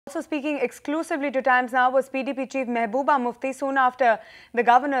Also speaking exclusively to Times Now was PDP Chief Mehbooba Mufti soon after the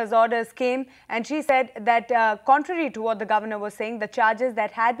governor's orders came, and she said that contrary to what the governor was saying, the charges that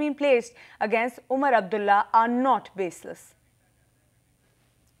had been placed against Omar Abdullah are not baseless.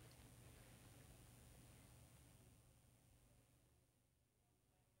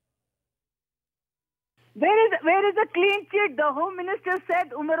 Where is the clean sheet? The Home Minister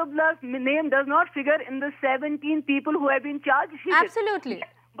said Omar Abdullah's name does not figure in the 17 people who have been charged. Absolutely.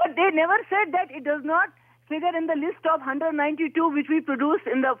 But they never said that it does not figure in the list of 192 which we produced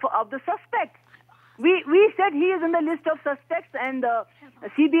of the suspects. We said he is in the list of suspects, and the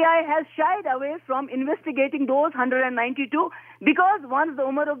CBI has shied away from investigating those 192 because once the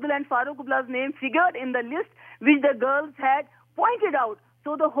Omar Abdullah and Farooq Abdullah's name figured in the list which the girls had pointed out.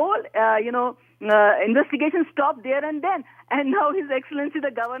 So the whole, investigation stopped there and then. And now His Excellency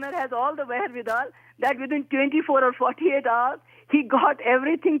the Governor has all the wherewithal that within 24 or 48 hours, he got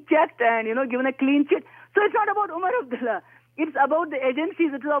everything checked and, given a clean sheet. So it's not about Omar Abdullah. It's about the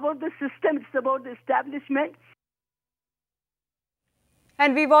agencies. It's about the system. It's about the establishment.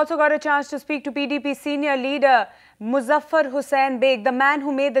 And we've also got a chance to speak to PDP senior leader Muzaffar Hussain Beg, the man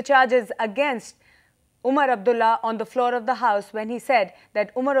who made the charges against Omar Abdullah on the floor of the House when he said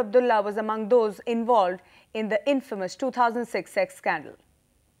that Omar Abdullah was among those involved in the infamous 2006 sex scandal.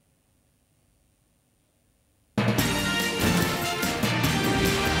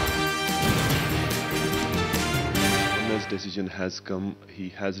 Governor's decision has come. He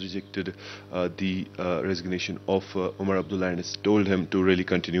has rejected the resignation of Omar Abdullah and has told him to really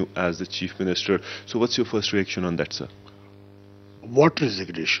continue as the Chief Minister. So what's your first reaction on that, sir? What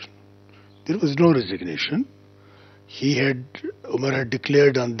resignation? There was no resignation. Omar had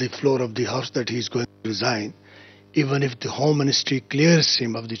declared on the floor of the House that he is going to resign. Even if the Home Ministry clears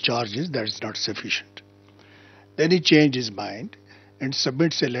him of the charges, that is not sufficient. Then he changed his mind and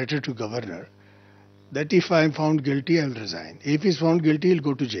submits a letter to Governor that if I am found guilty, I will resign. If he is found guilty, he will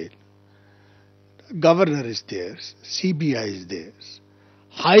go to jail. Governor is theirs. CBI is theirs.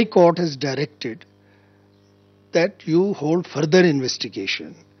 High Court has directed that you hold further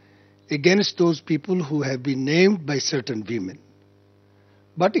investigation against those people who have been named by certain women,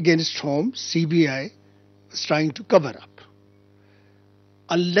 but against whom CBI was trying to cover up.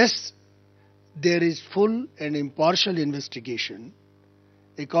 Unless there is full and impartial investigation,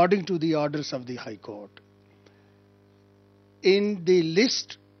 according to the orders of the High Court, in the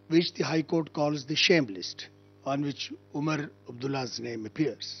list which the High Court calls the shame list, on which Omar Abdullah's name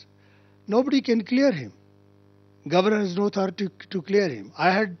appears, nobody can clear him. Governor has no authority to clear him. I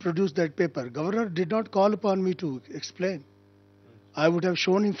had produced that paper. Governor did not call upon me to explain. I would have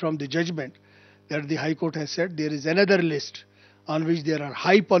shown him from the judgment that the High Court has said there is another list on which there are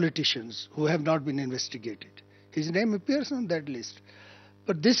high politicians who have not been investigated. His name appears on that list.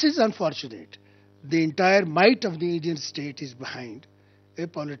 But this is unfortunate. The entire might of the Indian state is behind a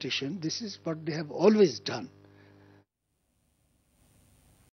politician. This is what they have always done.